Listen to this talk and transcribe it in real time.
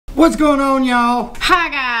What's going on, y'all? Hi,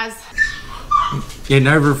 guys. It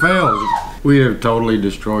never fails. We have totally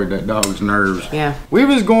destroyed that dog's nerves. Yeah.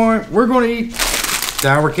 We're going to eat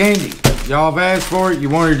sour candy. Y'all have asked for it.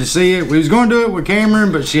 You wanted to see it. We was going to do it with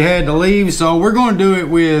Cameron, but she had to leave, so we're going to do it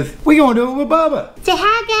with Bubba. Say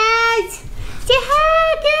hi, guys. Say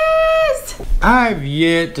hi, guys. I've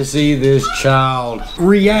yet to see this child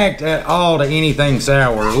react at all to anything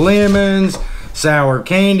sour. Lemons, sour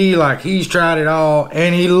candy, like he's tried it all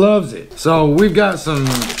and he loves it. So we've got some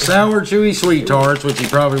sour chewy sweet tarts, which he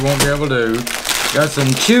probably won't be able to do. Got some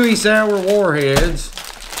chewy sour warheads.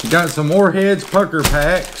 Got some warheads pucker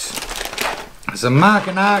packs. Some Mike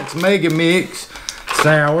and Ike's mega mix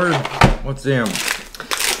sour. What's them?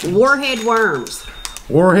 Warhead worms.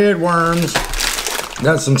 Warhead worms.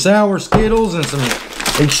 Got some sour Skittles and some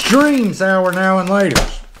extreme sour now and later.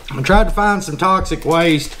 I tried to find some toxic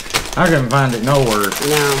waste. I couldn't find it nowhere.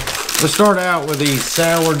 No. Let's start out with these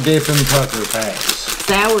sour dipping pucker packs.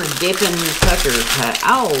 Sour dipping pucker pack.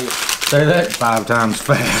 Oh. Say that 5 times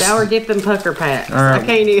fast. Sour dipping pucker packs. Right. I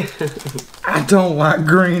can't even. I don't like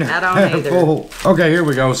green I don't apple. either. Okay, here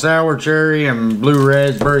we go. Sour cherry and blue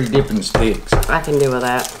raspberry dipping sticks. I can do with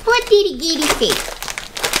that. What did he get it?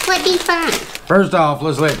 What did he find? First off,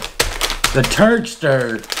 let's let the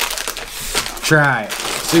Turkster try it.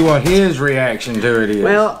 See what his reaction to it is.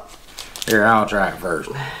 Well. Here, I'll try it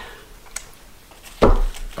first.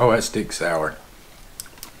 Oh, that stick's sour.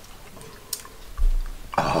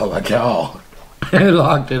 Oh my God. It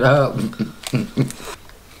locked it up.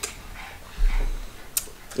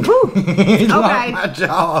 It locked my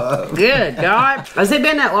jaw up. Good God. Has it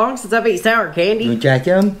been that long since I've eaten sour candy? You try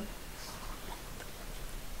some?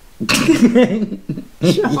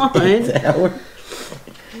 Sean. Sour.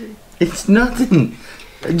 It's nothing.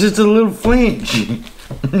 Just a little flinch.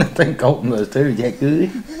 Nothing Colton does too. Is that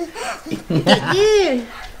good? Get good.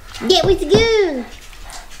 Get with good.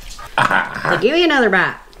 I'll give you another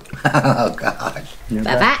bite. Oh God.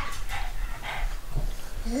 Bye-bye.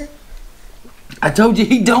 I told you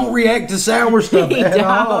he don't react to sour stuff He at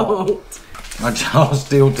all. don't. My jaw's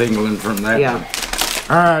still tingling from that. Yeah.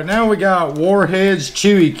 All right, now we got Warheads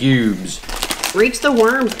Chewy Cubes. Reach the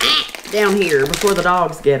worms down here before the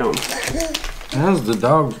dogs get them. How's the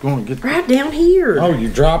dogs going to get? Right down here. Oh, you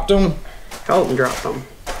dropped them? Colton dropped them.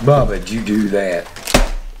 Bubba, did you do that?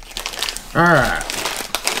 All right,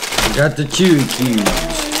 we got the Chewy Cubes.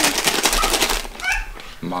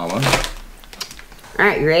 Mama. All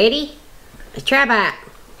right, you ready? Let's try bite.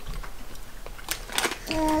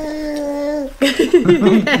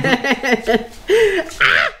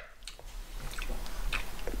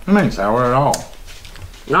 It ain't sour at all.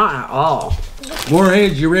 Not at all.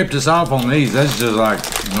 Warheads, you ripped us off on these. That's just like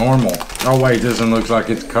normal. Oh wait, this one looks like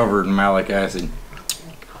it's covered in malic acid.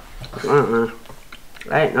 There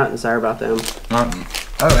ain't nothing sour about them. Nothing.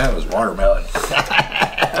 Oh, that was watermelon.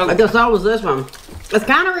 I just thought it was this one. It's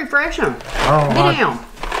kind of refreshing. Get down.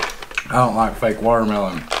 I don't like fake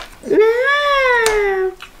watermelon.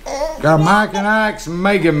 No. Got Mike and Ike's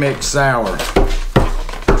Mega Mix Sour.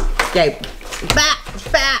 Okay. Back.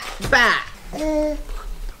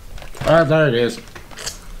 Alright, there it is.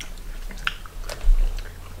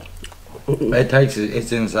 It takes it,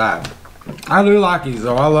 it's inside. I do like these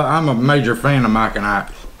though. I'm a major fan of Mike and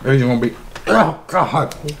Ike's. These are gonna be, oh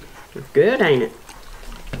God. Good, ain't it?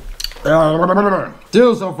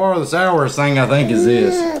 Still so far the sourest thing I think is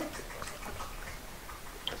this.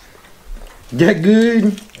 That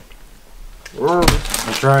good?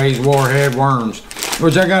 Let's try these Warhead worms,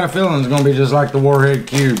 which I got a feeling is gonna be just like the Warhead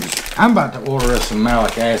cubes. I'm about to order us some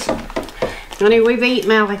malic acid. Honey, we've eaten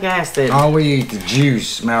malic acid. Oh, we eat the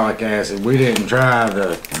juice malic acid. We didn't try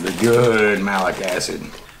the good malic acid.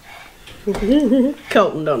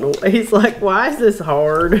 Colton don't know. He's like, why is this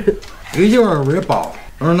hard? These are a ripoff.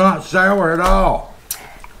 They're not sour at all.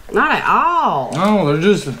 Not at all. No, they're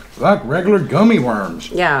just like regular gummy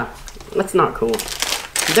worms. Yeah, that's not cool.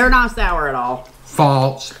 They're not sour at all.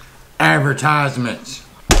 False advertisements.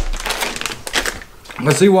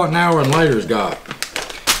 Let's see what Now and Later's got.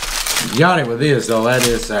 You got it with this though, that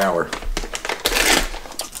is sour.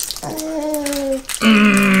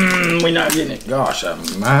 We're not getting it. Gosh, I'm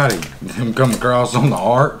mighty. Them come across on the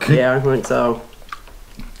arc. Yeah, I think so.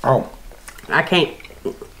 Oh. I can't.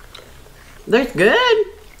 They're good.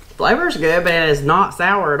 Flavor's good, but it is not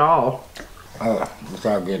sour at all. Let's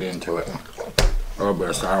all get into it. A little bit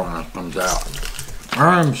of sourness comes out.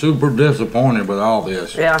 I'm super disappointed with all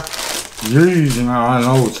this. Yeah. Jeez, I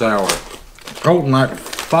know it's sour. Colton like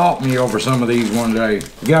fought me over some of these one day.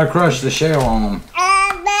 You gotta crush the shell on them.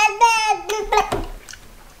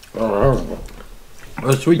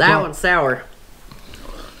 Oh, sweet that one's sour.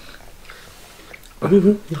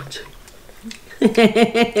 Oh.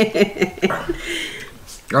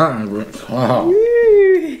 That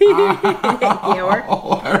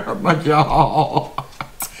hurt my jaw.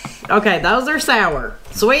 Okay, those are sour.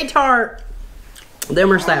 Sweet tart,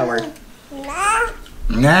 them are sour.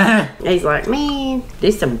 Nah. He's like, man,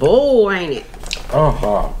 this some bull, ain't it?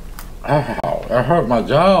 Oh, that hurt my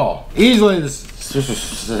jaw. Easily the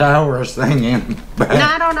sourest thing in the bag. No,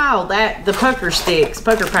 I don't know. The pucker sticks,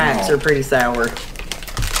 pucker packs are pretty sour.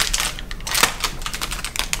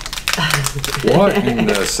 What in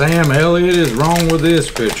the Sam Elliott is wrong with this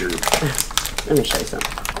picture? Let me show you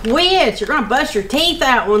something. Quit! You're gonna bust your teeth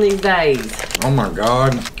out one of these days. Oh my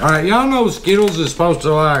God. Alright, y'all know Skittles is supposed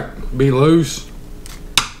to like be loose.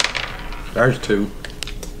 There's two.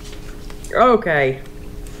 Okay.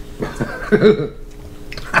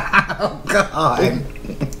 Oh God.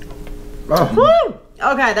 Oh. Woo!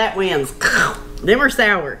 Okay, that wins. Them are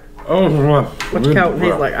sour. Oh, What you call it?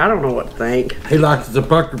 He's like, I don't know what to think. he likes the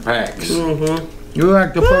pucker packs. Mm-hmm. You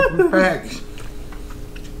like the pucker packs?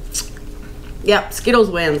 Yep,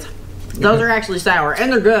 Skittles wins. Those are actually sour,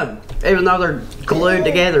 and they're good, even though they're glued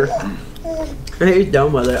together. He's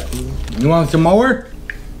done with it. You want some more?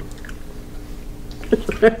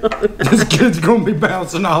 This kid's gonna be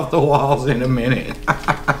bouncing off the walls in a minute. I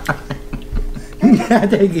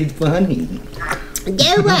think it's funny.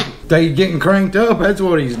 Do what? They getting cranked up, that's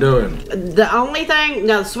what he's doing. The only thing,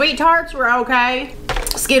 no, the sweet tarts were okay.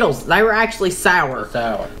 Skittles, they were actually sour.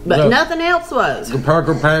 Sour. But nothing else was. The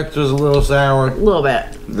pucker packs was a little sour. A little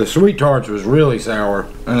bit. The sweet tarts was really sour.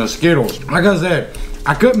 And the Skittles, like I said,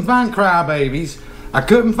 I couldn't find crybabies. I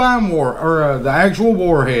couldn't find the actual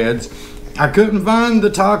warheads. I couldn't find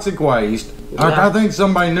the toxic waste. I think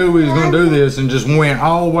somebody knew we was gonna do this and just went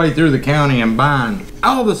all the way through the county and buying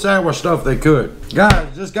all the sour stuff they could.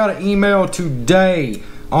 Guys, just got an email today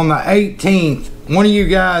on the 18th. One of you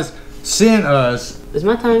guys sent us. Is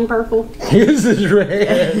my tongue purple? His is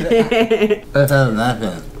red.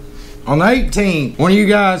 On the 18th, one of you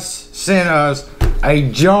guys sent us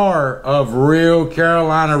a jar of real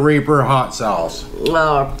Carolina Reaper hot sauce.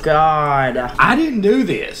 Oh, God. I didn't do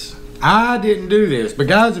this. But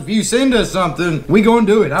guys, if you send us something, we gonna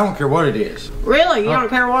do it. I don't care what it is. Really? You don't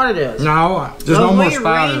care what it is? No, just no more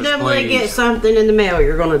spiders, If we randomly please. get something in the mail,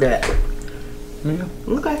 you're going to do it. Yeah.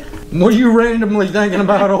 Okay. What are you randomly thinking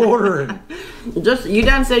about ordering? Just, you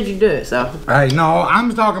done said you'd do it, so. Hey, no,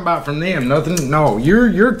 I'm talking about from them. Nothing. No,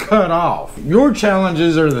 you're cut off. Your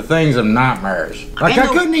challenges are the things of nightmares. Like I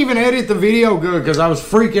couldn't even edit the video good because I was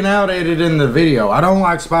freaking out editing the video. I don't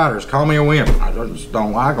like spiders. Call me a wimp. I just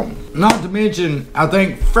don't like them. Not to mention, I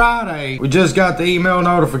think Friday we just got the email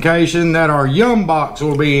notification that our Yum box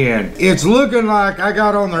will be in. It's looking like I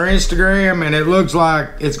got on their Instagram and it looks like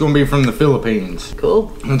it's gonna be from the Philippines.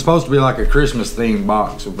 Cool. It's supposed to be like a Christmas themed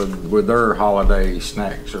box with their holiday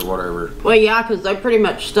snacks or whatever. Well, yeah, because they pretty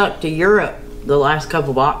much stuck to Europe the last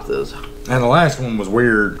couple boxes. And the last one was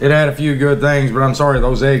weird. It had a few good things, but I'm sorry,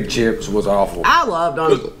 those egg chips was awful. I loved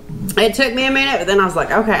them. It took me a minute, but then I was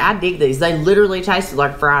like, okay, I dig these. They literally tasted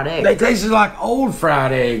like fried eggs. They tasted like old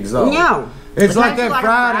fried eggs, though. No. It's It like tasted that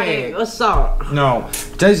fried egg. with salt. No,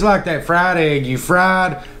 it tastes like that fried egg you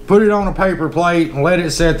fried, put it on a paper plate, and let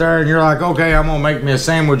it sit there, and you're like, okay, I'm gonna make me a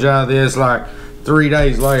sandwich out of this like 3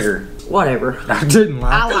 days later. Whatever. I didn't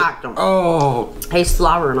like it. I liked them. Oh. He's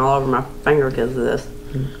slobbering all over my finger because of this.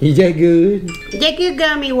 Is that good? Dick, you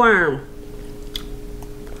gummy worm.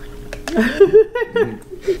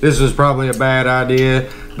 This is probably a bad idea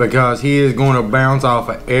because he is going to bounce off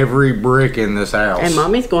of every brick in this house. And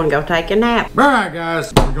Mommy's going to go take a nap. Alright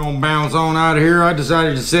guys, we're going to bounce on out of here. I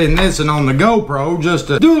decided to send this in on the GoPro just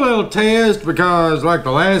to do a little test because like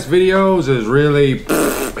the last videos is really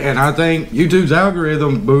and I think YouTube's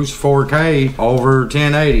algorithm boosts 4K over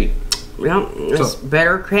 1080. Yep, it's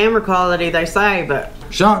better camera quality they say, but...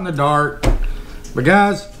 Shot in the dark. But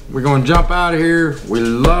guys, we're going to jump out of here. We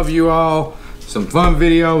love you all. Some fun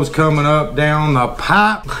videos coming up down the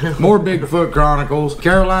pipe. More Bigfoot Chronicles.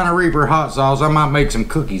 Carolina Reaper hot sauce. I might make some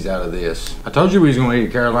cookies out of this. I told you we was going to eat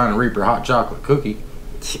a Carolina Reaper hot chocolate cookie.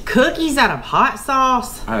 Cookies out of hot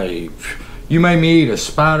sauce? Hey, you made me eat a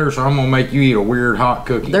spider, so I'm going to make you eat a weird hot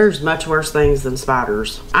cookie. There's much worse things than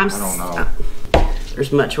spiders. I don't know.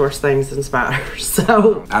 There's much worse things than spiders,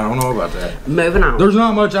 so... I don't know about that. Moving on. There's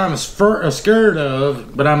not much I'm scared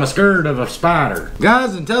of, but I'm scared of a spider.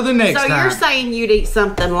 Guys, until the next time. So you're saying you'd eat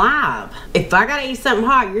something live. If I gotta eat something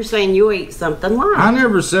hot, you're saying you'll eat something live. I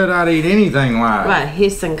never said I'd eat anything live. What,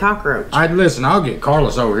 hissing cockroach? Listen, I'll get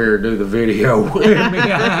Carlos over here to do the video with me.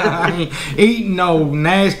 I ain't eating no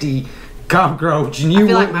nasty cockroach, and you I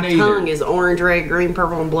feel like wouldn't my either. tongue is orange, red, green,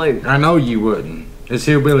 purple, and blue. I know you wouldn't. this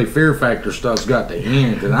hillbilly fear factor stuff's got to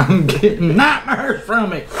end, because I'm getting nightmares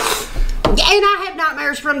from it. Yeah, and I have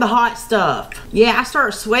nightmares from the hot stuff. Yeah, I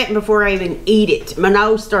start sweating before I even eat it. My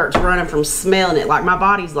nose starts running from smelling it. Like my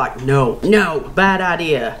body's like, no, bad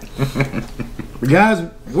idea. Guys,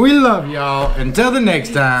 we love y'all. Until the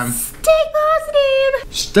next time, Stay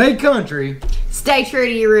positive. stay country. Stay true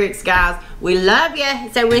to your roots, guys. We love you.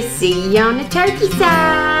 So we'll see you on the turkey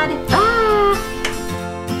side. Bye.